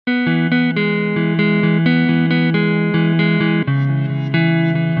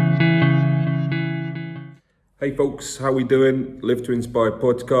Hey folks, how we doing? Live to Inspire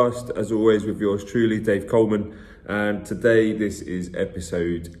podcast, as always with yours truly, Dave Coleman. And today this is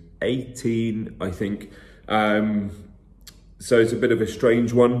episode 18, I think. So it's a bit of a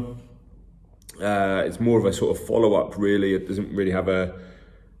strange one. It's more of a sort of follow-up really. It doesn't really have a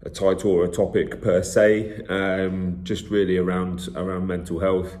title or a topic per se, just really around mental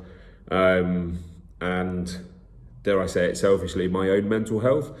health. And dare I say it selfishly, my own mental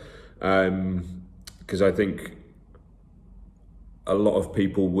health. Because I think a lot of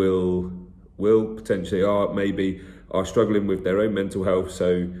people will potentially are struggling with their own mental health.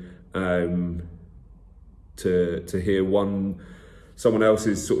 So to hear someone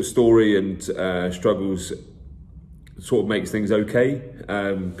else's sort of story and struggles sort of makes things okay.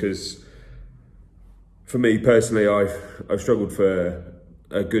 Because for me personally, I've struggled for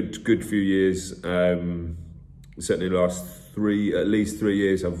a good few years. Certainly the last at least 3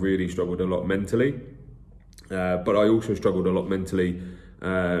 years, I've really struggled a lot mentally. But I also struggled a lot mentally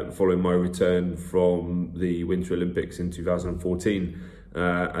following my return from the Winter Olympics in 2014,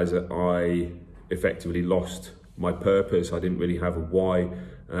 as I effectively lost my purpose. I didn't really have a why,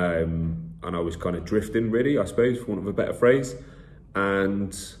 and I was kind of drifting really, I suppose, for want of a better phrase.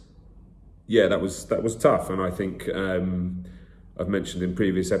 And yeah, that was tough. And I think I've mentioned in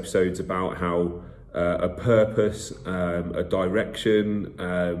previous episodes about how a purpose, a direction,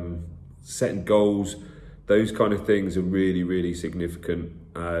 setting goals, those kind of things are really, really significant.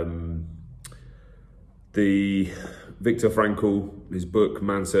 The Viktor Frankl, his book,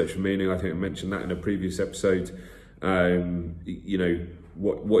 Man's Search for Meaning, I think I mentioned that in a previous episode.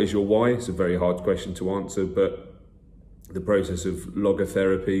 What is your why? It's a very hard question to answer, but the process of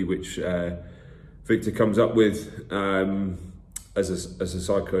logotherapy, which Viktor comes up with as a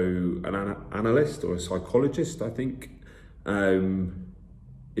psychoanalyst or a psychologist, I think,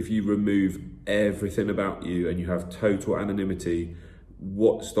 if you remove everything about you and you have total anonymity,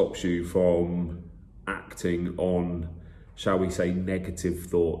 what stops you from acting on, shall we say, negative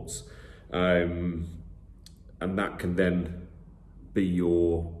thoughts? And that can then be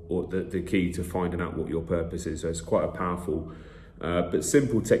the key to finding out what your purpose is. So it's quite a powerful but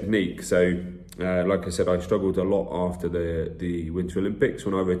simple technique. So like I said, I struggled a lot after the Winter Olympics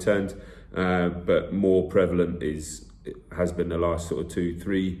when I returned, but more prevalent has been the last sort of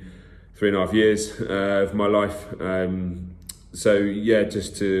 3.5 years of my life. So yeah,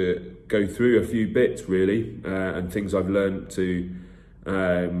 just to go through a few bits really, and things I've learned to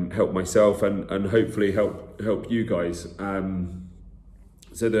help myself and hopefully help you guys.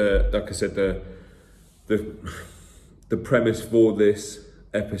 So like I said, the premise for this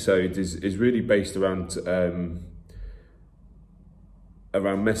episode is really based around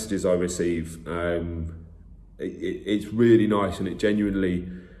messages I receive. It's really nice, and it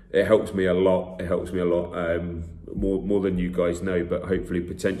helps me a lot. It helps me a lot, more than you guys know, but hopefully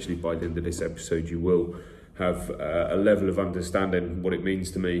potentially by the end of this episode you will have a level of understanding what it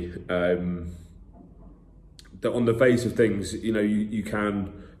means to me. That on the face of things, you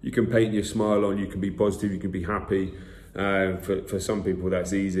can paint your smile on, you can be positive, you can be happy. For some people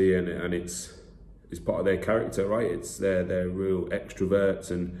that's easy, and it's part of their character, right? It's they're real extroverts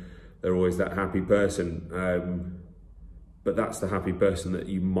and they're always that happy person. But that's the happy person that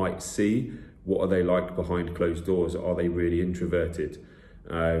you might see. What are they like behind closed doors? Are they really introverted?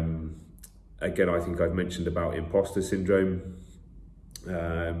 Again, I think I've mentioned about imposter syndrome.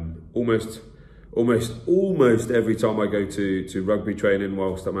 Almost every time I go to rugby training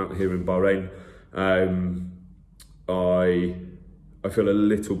whilst I'm out here in Bahrain, I feel a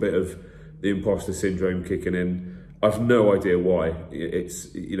little bit of the imposter syndrome kicking in. I've no idea why.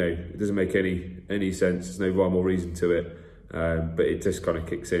 It doesn't make any sense. There's no rhyme or reason to it, but it just kind of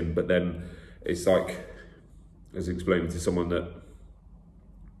kicks in. But then it's like, as explaining to someone that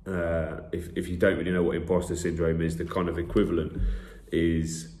if you don't really know what imposter syndrome is, the kind of equivalent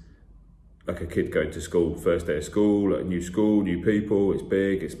is like a kid going to school, first day of school, new people, it's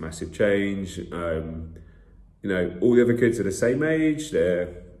big, it's massive change. All the other kids are the same age,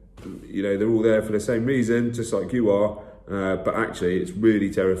 they're all there for the same reason, just like you are, but actually it's really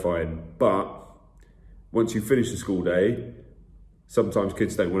terrifying. But once you finish the school day, sometimes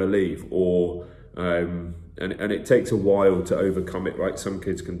kids don't want to leave, or and it takes a while to overcome it, right? Some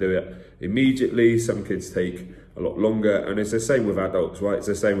kids can do it immediately, some kids take a lot longer, and it's the same with adults, right? It's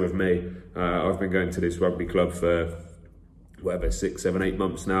the same with me. I've been going to this rugby club for 6, 7, 8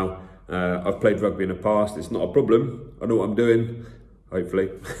 months now. I've played rugby in the past. It's not a problem. I know what I'm doing,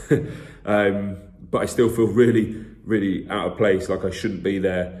 hopefully. But I still feel really, really out of place, like I shouldn't be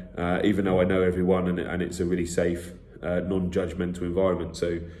there, even though I know everyone and it's a really safe, non-judgmental environment.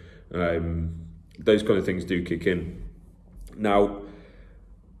 So those kind of things do kick in. Now,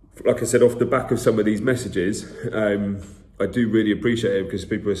 like I said, off the back of some of these messages, I do really appreciate it, because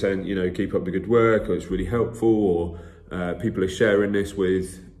people are saying, you know, keep up the good work, or it's really helpful, or people are sharing this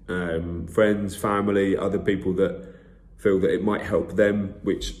with friends, family, other people that feel that it might help them,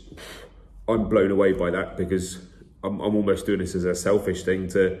 which I'm blown away by that, because I'm almost doing this as a selfish thing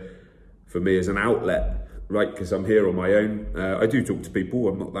for me as an outlet, right? Because I'm here on my own. I do talk to people.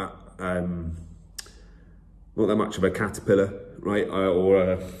 I'm not that much of a caterpillar, right? Or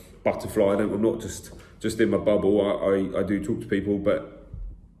a butterfly. I'm not just in my bubble. I do talk to people, but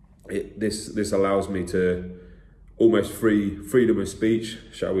this allows me to almost freedom of speech,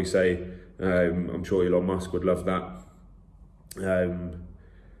 shall we say. I'm sure Elon Musk would love that.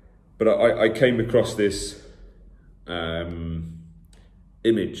 But I came across this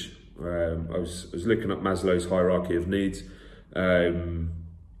image. I was looking at Maslow's hierarchy of needs,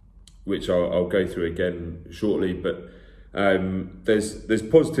 which I'll go through again shortly. But there's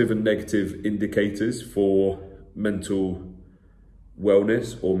positive and negative indicators for mental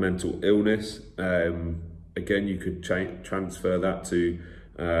wellness or mental illness. Again, you could transfer that to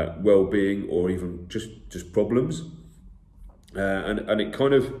well-being, or even just problems. And it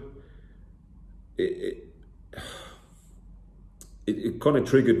kind of it kind of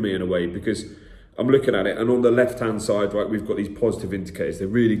triggered me in a way, because I'm looking at it, and on the left-hand side, right, we've got these positive indicators. They're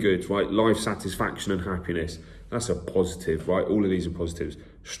really good, right? Life satisfaction and happiness. That's a positive, right? All of these are positives.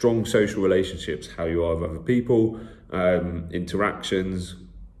 Strong social relationships, how you are with other people, interactions,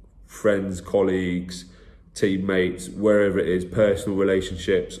 friends, colleagues, teammates, wherever it is, personal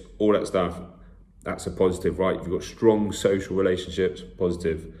relationships, all that stuff. That's a positive, right? You've got strong social relationships,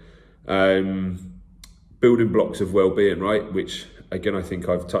 positive. Building blocks of well-being, right? Which, again, I think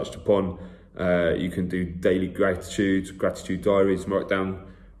I've touched upon. You can do daily gratitude diaries, write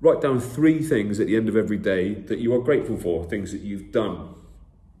down 3 things at the end of every day that you are grateful for, things that you've done,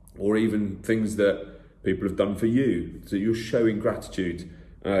 or even things that people have done for you, so you're showing gratitude.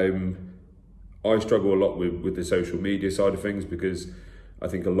 I struggle a lot with the social media side of things, because I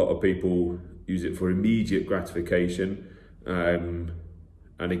think a lot of people use it for immediate gratification, and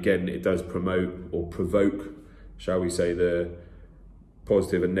again, it does promote or provoke, shall we say, the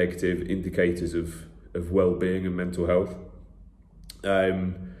positive and negative indicators of well-being and mental health.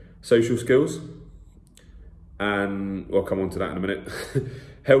 Social skills, and I'll come on to that in a minute.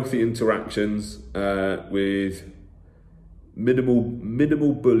 Healthy interactions with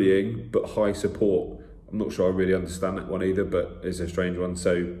minimal bullying but high support. I'm not sure I really understand that one either, but it's a strange one.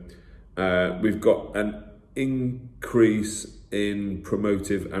 So we've got an increase in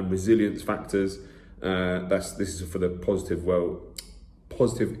promotive and resilience factors. This is for the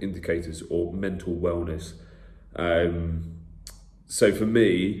positive indicators or mental wellness. So for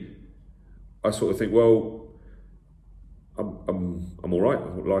me, I sort of think, well, I'm all right.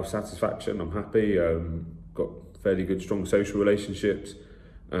 I've got life satisfaction. I'm happy. Got fairly good, strong social relationships.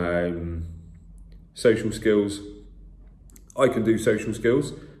 Social skills. I can do social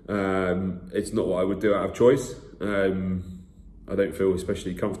skills. It's not what I would do out of choice. I don't feel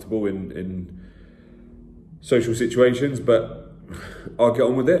especially comfortable in social situations, but I'll get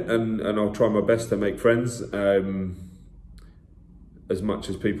on with it, and I'll try my best to make friends, as much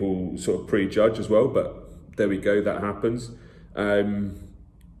as people sort of prejudge as well, but there we go, that happens.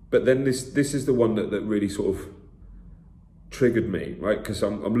 But then this is the one that really sort of triggered me, right? Because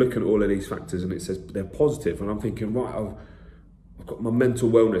I'm looking at all of these factors, and it says they're positive, and I'm thinking, right, I've got my mental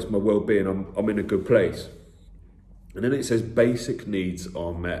wellness, my well-being, I'm in a good place. And then it says basic needs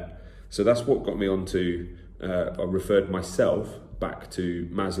are met. So that's what got me onto, I referred myself back to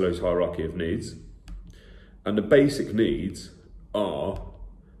Maslow's hierarchy of needs. And the basic needs are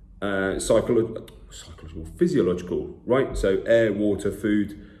psychological, physiological, right? So air, water,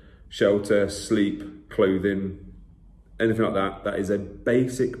 food, shelter, sleep, clothing, anything like that. That is a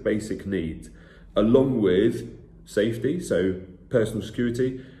basic need, along with safety, so personal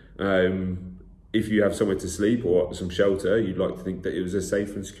security. If you have somewhere to sleep or some shelter, you'd like to think that it was a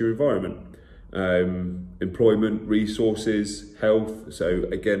safe and secure environment. Employment, resources, health. So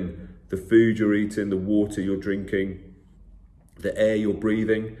again, the food you're eating, the water you're drinking, the air you're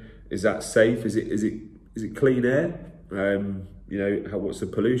breathing, is that safe? Is it clean air? What's the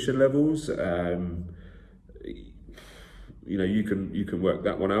pollution levels? You can work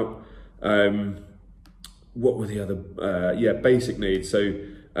that one out. What were the other? Basic needs. So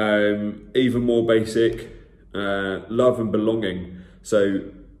even more basic, love and belonging.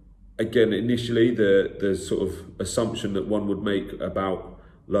 So again, initially the sort of assumption that one would make about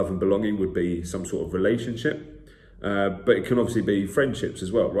love and belonging would be some sort of relationship, but it can obviously be friendships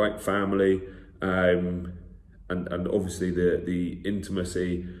as well, right? Family, and obviously the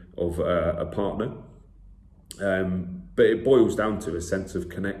intimacy of a partner. But it boils down to a sense of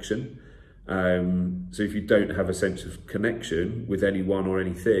connection. So if you don't have a sense of connection with anyone or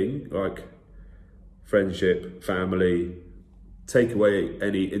anything, like friendship, family, take away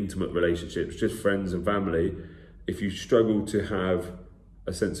any intimate relationships, just friends and family, if you struggle to have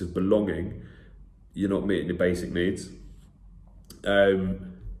a sense of belonging, you're not meeting your basic needs.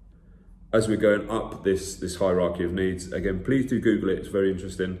 As we're going up this hierarchy of needs, again, please do Google it, it's very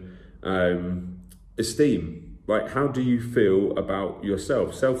interesting. Esteem, right? How do you feel about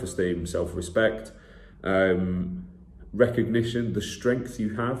yourself? Self-esteem, self-respect, recognition, the strength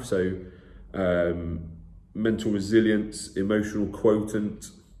you have, so mental resilience, emotional quotient,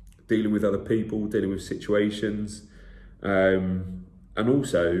 dealing with other people, dealing with situations, and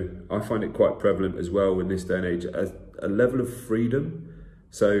also I find it quite prevalent as well in this day and age, a level of freedom.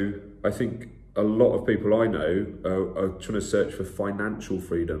 So I think a lot of people I know are trying to search for financial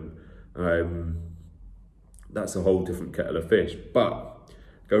freedom. That's a whole different kettle of fish. But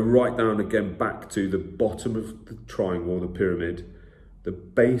go right down again back to the bottom of the triangle, the pyramid, the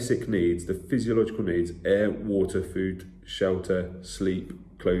basic needs, the physiological needs: air, water, food, shelter, sleep,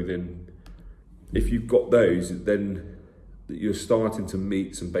 clothing. If you've got those, then you're starting to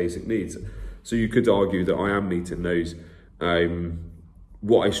meet some basic needs. So you could argue that I am meeting those.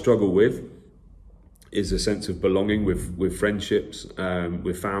 What I struggle with is a sense of belonging with friendships,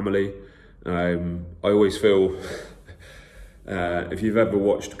 with family. I always feel, if you've ever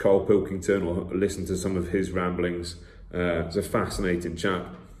watched Carl Pilkington or listened to some of his ramblings, it's a fascinating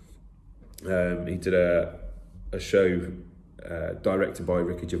chap. He did a show directed by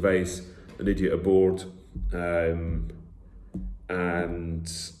Ricky Gervais, An Idiot Aboard, and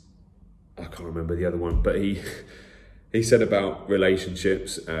I can't remember the other one, but he said about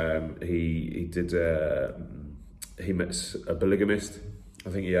relationships, he met a polygamist. I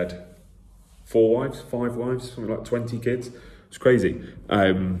think he had 4 wives, 5 wives, something like 20 kids. It's crazy.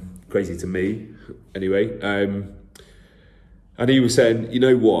 Crazy to me, anyway. And he was saying, you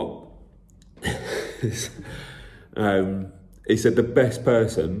know what? He said the best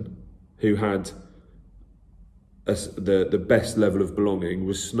person who had the best level of belonging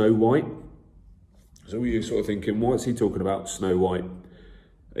was Snow White. So we were sort of thinking, what's he talking about, Snow White?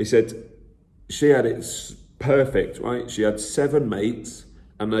 He said she had it perfect, right? She had 7 mates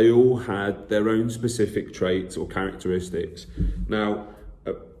and they all had their own specific traits or characteristics. Now,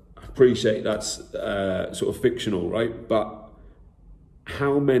 I appreciate that's sort of fictional, right? But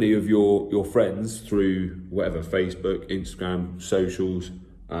how many of your friends through whatever, Facebook, Instagram, socials,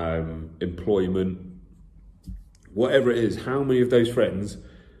 employment, whatever it is, how many of those friends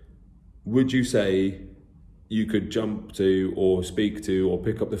would you say you could jump to or speak to or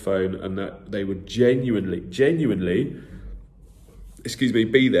pick up the phone and that they would genuinely, be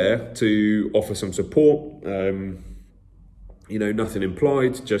there to offer some support? Nothing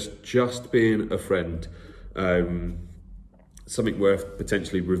implied, just being a friend. Something worth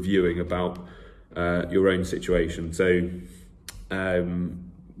potentially reviewing about your own situation. So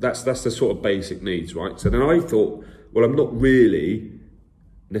that's the sort of basic needs, right? So then I thought, well, I'm not really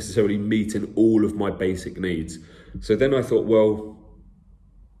necessarily meeting all of my basic needs. So then I thought, well,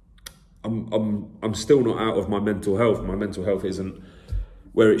 I'm still not out of my mental health. My mental health isn't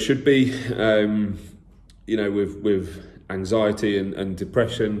where it should be. With anxiety and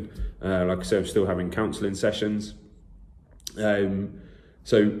depression, like I said, I'm still having counselling sessions. So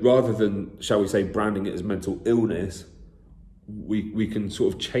rather than, shall we say, branding it as mental illness, we can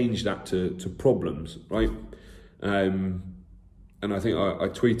sort of change that to problems, right? And I think I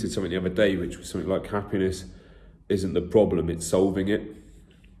tweeted something the other day, which was something like, happiness isn't the problem, it's solving it.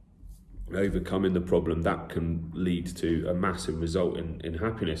 Overcoming the problem, that can lead to a massive result in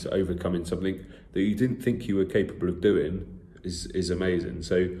happiness. Overcoming something that you didn't think you were capable of doing is amazing.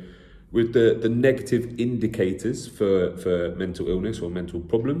 So with the negative indicators for mental illness or mental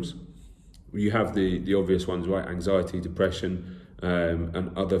problems, you have the obvious ones, right? Anxiety, depression,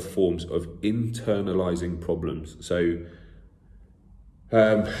 and other forms of internalizing problems. So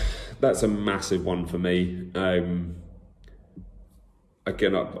that's a massive one for me.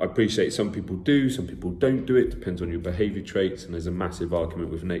 Again, I appreciate some people do, some people don't do it, depends on your behaviour traits, and there's a massive argument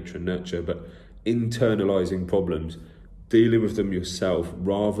with nature and nurture, but internalising problems, dealing with them yourself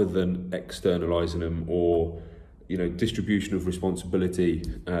rather than externalising them, or, distribution of responsibility,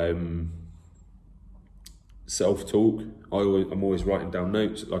 self-talk. I'm always writing down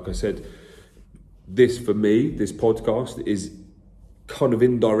notes. Like I said, this podcast is kind of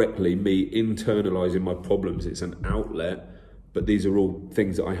indirectly me internalising my problems. It's an outlet. But these are all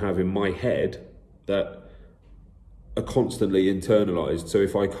things that I have in my head that are constantly internalized. So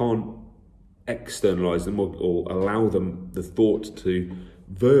if I can't externalize them or allow them, the thought to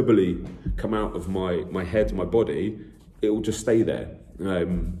verbally come out of my head, my body, it will just stay there.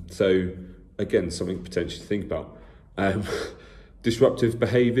 So again, something potentially to think about. Disruptive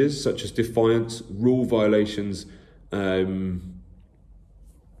behaviours such as defiance, rule violations, and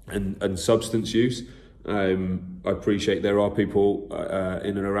substance use. I appreciate there are people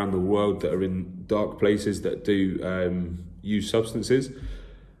in and around the world that are in dark places that do use substances.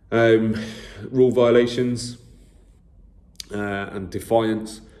 Rule violations and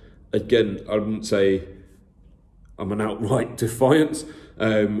defiance. Again, I wouldn't say I'm an outright defiance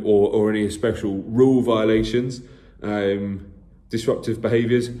or any special rule violations. Disruptive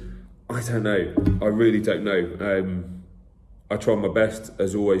behaviours, I don't know. I really don't know. I try my best,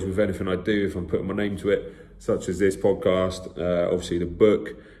 as always, with anything I do, if I'm putting my name to it, such as this podcast, obviously the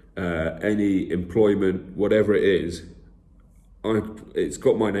book, any employment, whatever it is, it's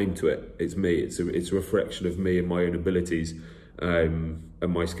got my name to it. It's me. It's a reflection of me and my own abilities and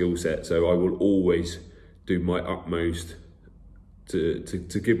my skill set. So I will always do my utmost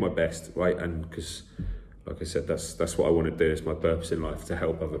to give my best, right? And because, like I said, that's what I want to do. It's my purpose in life, to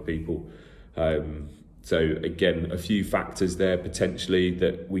help other people. So again, a few factors there potentially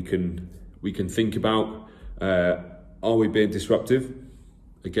that we can think about. Are we being disruptive?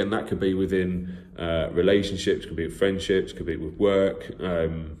 Again, that could be within relationships, could be with friendships, could be with work.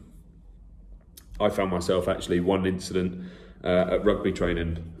 I found myself actually one incident at rugby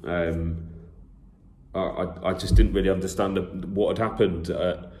training. I just didn't really understand what had happened.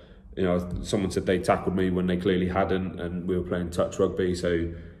 Someone said they tackled me when they clearly hadn't, and we were playing touch rugby.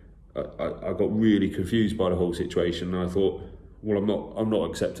 So I got really confused by the whole situation, and I thought, well, I'm not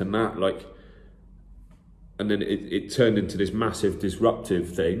accepting that. And then it turned into this massive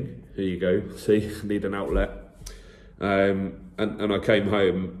disruptive thing. Here you go. See, need an outlet. And I came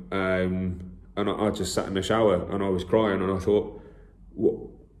home and I just sat in the shower and I was crying, and I thought,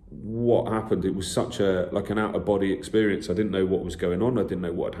 what happened? It was such an out of body experience. I didn't know what was going on. I didn't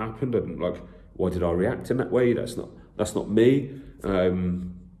know what had happened. I didn't why did I react in that way? That's not me. I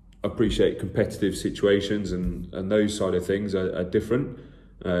appreciate competitive situations and those side of things are different.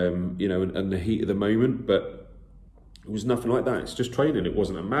 And the heat of the moment, but it was nothing like that. It's just training. It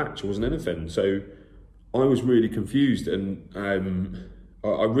wasn't a match. It wasn't anything. So I was really confused, and I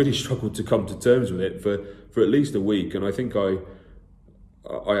really struggled to come to terms with it for at least a week. And I think I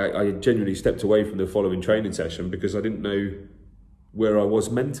genuinely stepped away from the following training session because I didn't know where I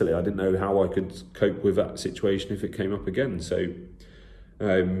was mentally. I didn't know how I could cope with that situation if it came up again. So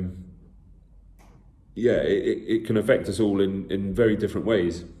it can affect us all in very different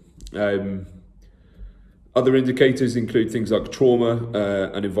ways. Other indicators include things like trauma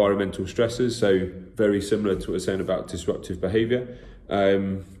and environmental stresses, so very similar to what I was saying about disruptive behaviour.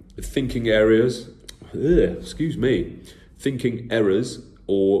 Thinking errors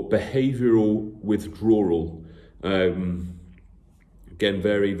or behavioural withdrawal. Again,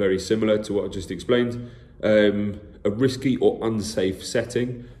 very, very similar to what I just explained. A risky or unsafe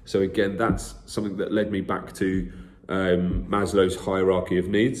setting. So again, that's something that led me back to Maslow's hierarchy of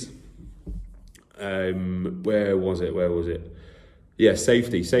needs. Where was it? Yeah,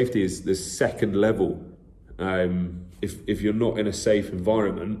 safety. Safety is the second level. If you're not in a safe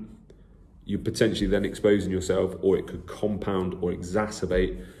environment, you're potentially then exposing yourself, or it could compound or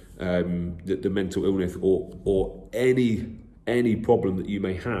exacerbate the mental illness or any problem that you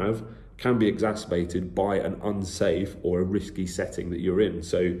may have can be exacerbated by an unsafe or a risky setting that you're in.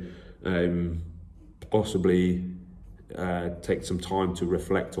 So possibly take some time to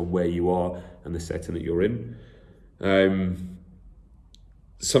reflect on where you are and the setting that you're in.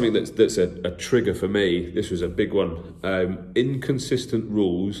 Something that's a trigger for me, this was a big one, inconsistent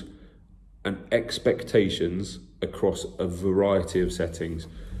rules and expectations across a variety of settings.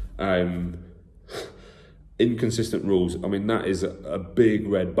 Inconsistent rules, I mean, that is a big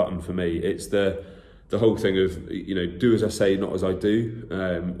red button for me. It's the whole thing of, do as I say, not as I do,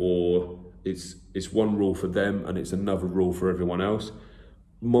 or it's one rule for them and it's another rule for everyone else.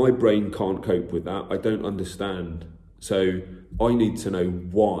 My brain can't cope with that. I don't understand. So I need to know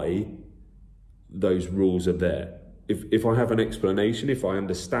why those rules are there. If I have an explanation, if I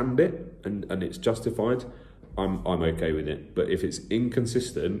understand it and it's justified, I'm okay with it. But if it's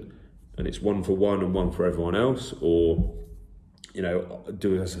inconsistent and it's one for one and one for everyone else, or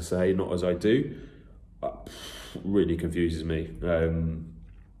do as I say, not as I do, really confuses me.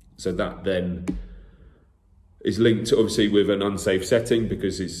 So that then is linked obviously with an unsafe setting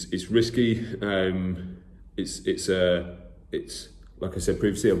because it's risky. It's like I said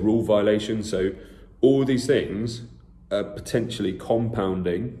previously, a rule violation. So all these things are potentially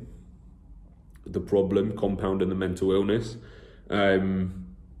compounding the problem, compounding the mental illness. And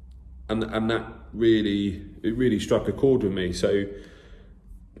that really struck a chord with me. So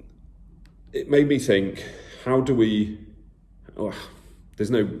it made me think, how do we, there's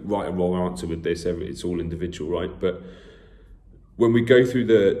no right or wrong answer with this, it's all individual, right? But when we go through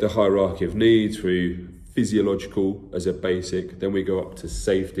the hierarchy of needs, through physiological as a basic, then we go up to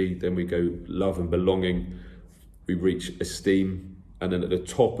safety, then we go love and belonging, we reach esteem, and then at the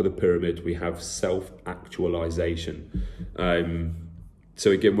top of the pyramid we have self-actualization.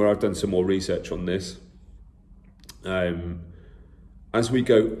 So again, where I've done some more research on this, as we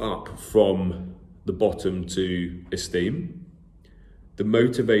go up from the bottom to esteem, the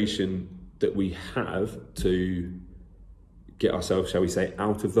motivation that we have to get ourselves, shall we say,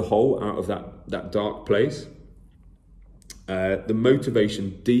 out of the hole, out of that dark place, the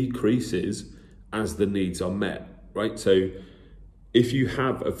motivation decreases as the needs are met, right? So if you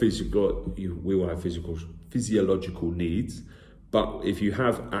have a we will have physiological needs, but if you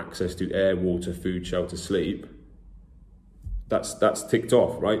have access to air, water, food, shelter, sleep, that's ticked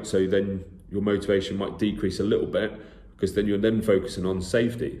off, right? So then your motivation might decrease a little bit, because then you're then focusing on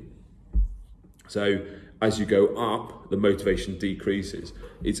safety. So as you go up, the motivation decreases.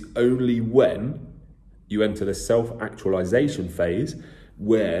 It's only when you enter the self-actualization phase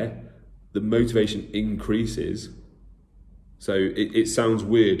where the motivation increases. So it sounds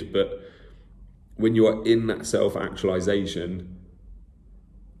weird, but when you are in that self-actualization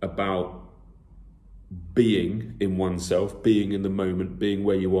about being in oneself, being in the moment, being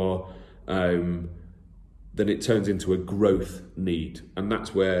where you are, then it turns into a growth need. And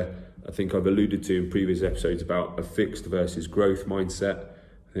that's where I think I've alluded to in previous episodes about a fixed versus growth mindset.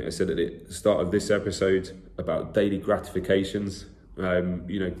 I think I said at the start of this episode about daily gratifications.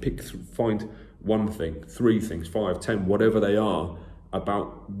 Find one thing, 3 things, 5, 10, whatever they are,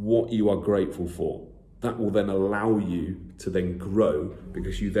 about what you are grateful for. That will then allow you to then grow,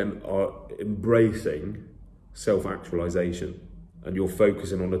 because you then are embracing self-actualization and you're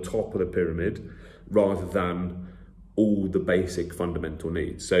focusing on the top of the pyramid rather than all the basic fundamental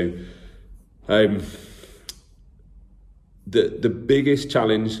needs. So the biggest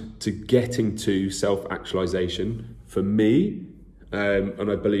challenge to getting to self-actualization for me, and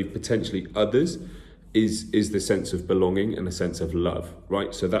I believe potentially others, is the sense of belonging and a sense of love,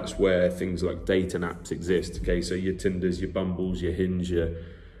 right? So that's where things like dating apps exist, okay? So your Tinders, your Bumbles, your Hinge, your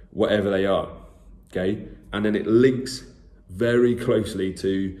whatever they are, okay? And then it links very closely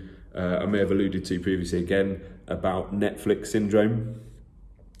to, I may have alluded to previously again, about Netflix syndrome.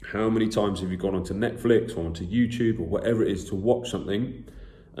 How many times have you gone onto Netflix or onto YouTube or whatever it is to watch something,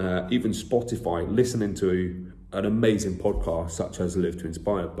 even Spotify, listening to an amazing podcast such as Live to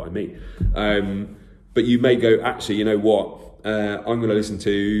Inspire by me. But you may go, actually, you know what? I'm going to listen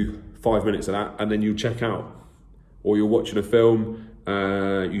to 5 minutes of that, and then you check out. Or you're watching a film,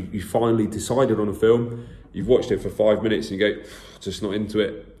 you finally decided on a film, you've watched it for 5 minutes and you go, just not into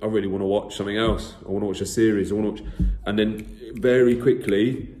it. I really want to watch something else. I want to watch a series. And then very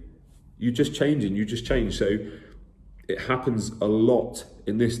quickly, you just change. So it happens a lot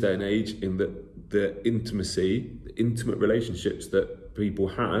in this day and age, in the intimate relationships that people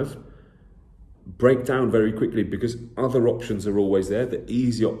have break down very quickly, because other options are always there. The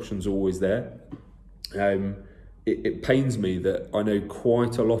easy options are always there. It pains me that I know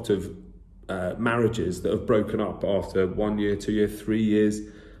quite a lot of marriages that have broken up after 1 year, 2 years, 3 years.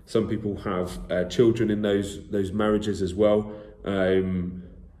 Some people have children in those marriages as well.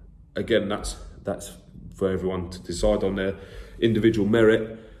 Again, that's for everyone to decide on their individual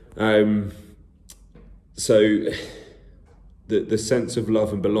merit. So the sense of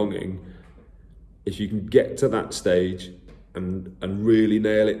love and belonging, if you can get to that stage and really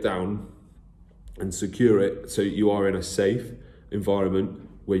nail it down and secure it, so you are in a safe environment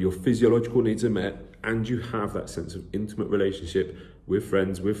where your physiological needs are met and you have that sense of intimate relationship with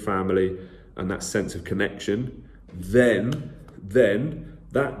friends, with family, and that sense of connection, then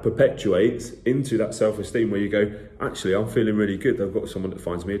that perpetuates into that self-esteem where you go, actually, I'm feeling really good. I've got someone that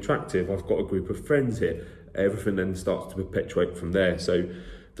finds me attractive. I've got a group of friends here. Everything then starts to perpetuate from there. So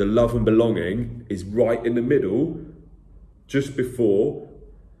the love and belonging is right in the middle, just before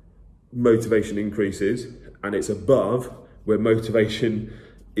motivation increases, and it's above where motivation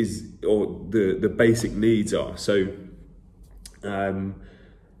is, or the basic needs are. So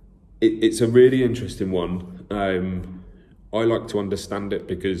it's a really interesting one. I like to understand it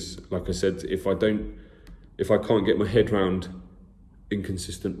because, like I said, if I can't get my head around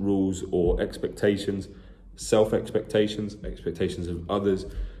inconsistent rules or expectations, self-expectations, expectations of others,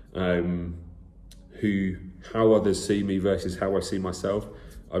 how others see me versus how I see myself.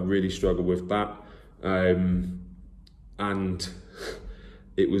 I really struggle with that. And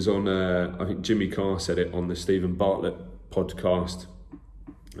it was on, I think Jimmy Carr said it on the Stephen Bartlett podcast,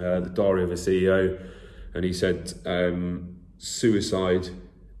 The Diary of a CEO, and he said suicide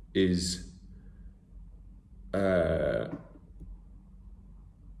is a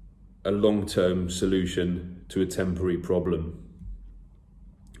long-term solution to a temporary problem.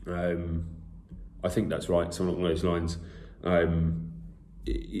 I think that's right, something along those lines.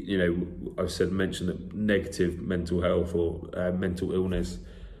 You know, I've mentioned that negative mental health or mental illness,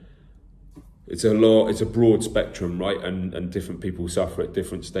 it's a broad spectrum, right? And different people suffer at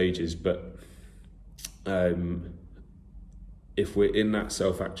different stages, but if we're in that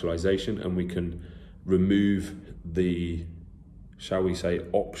self-actualization and we can remove the, shall we say,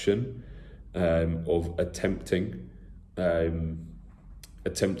 option of attempting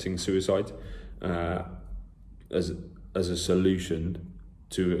suicide as a solution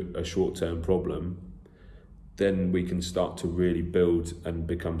to a short-term problem, then we can start to really build and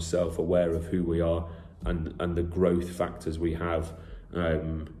become self-aware of who we are and the growth factors we have,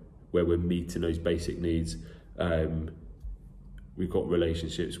 where we're meeting those basic needs. We've got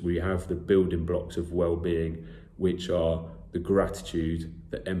relationships, we have the building blocks of well-being, which are the gratitude,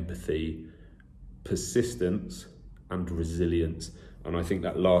 the empathy, persistence, and resilience. And I think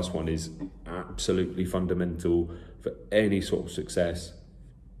that last one is absolutely fundamental for any sort of success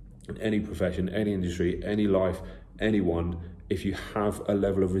in any profession, any industry, any life, anyone. If you have a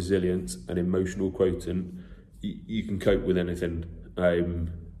level of resilience and emotional quotient, you can cope with anything.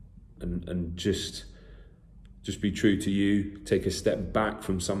 And just be true to you, take a step back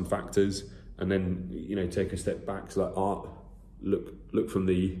from some factors, and then, you know, take a step back to like art, look from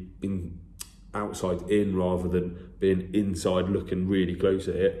the outside in rather than being inside looking really close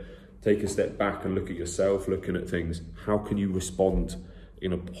at it. Take a step back and look at yourself, looking at things. How can you respond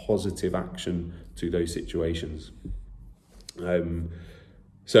in a positive action to those situations?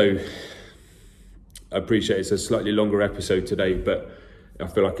 So I appreciate it's a slightly longer episode today, but I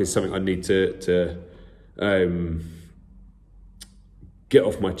feel like it's something I need to get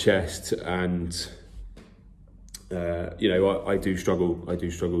off my chest. And you know, I do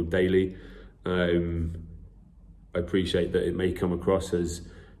struggle daily. I appreciate that it may come across as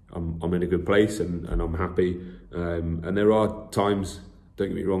I'm in a good place and I'm happy. And there are times, don't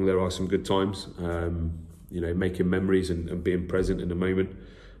get me wrong, there are some good times, you know, making memories and being present in the moment.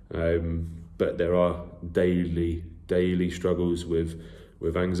 But there are daily struggles with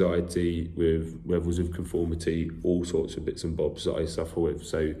anxiety, with levels of conformity, all sorts of bits and bobs that I suffer with.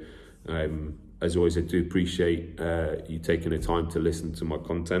 So as always, I do appreciate you taking the time to listen to my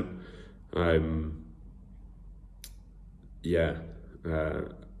content.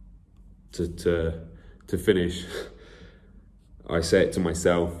 To finish, I say it to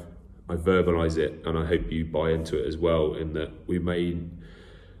myself, I verbalize it, and I hope you buy into it as well, in that we may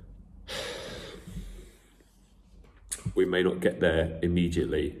not get there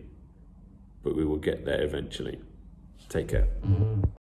immediately, but we will get there eventually. Take care.